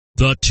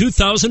The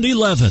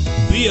 2011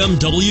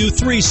 BMW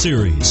 3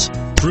 Series.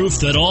 Proof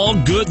that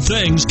all good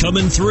things come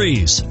in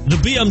threes. The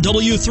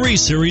BMW 3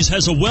 Series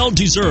has a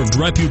well-deserved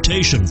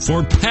reputation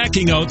for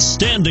packing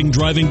outstanding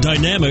driving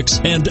dynamics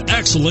and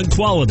excellent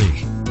quality.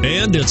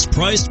 And it's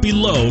priced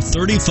below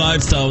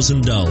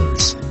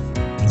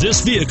 $35,000.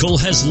 This vehicle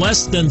has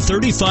less than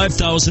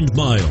 35,000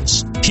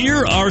 miles.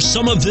 Here are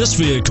some of this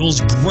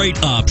vehicle's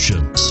great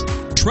options: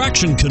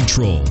 traction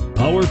control,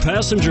 power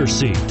passenger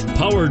seat,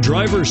 power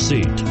driver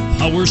seat,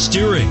 power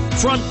steering,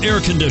 front air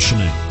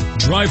conditioning,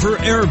 driver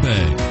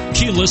airbag,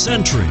 keyless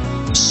entry,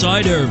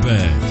 side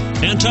airbag,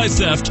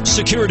 anti-theft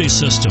security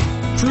system,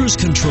 cruise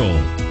control.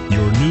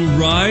 Your new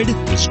ride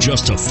is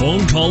just a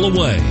phone call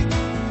away.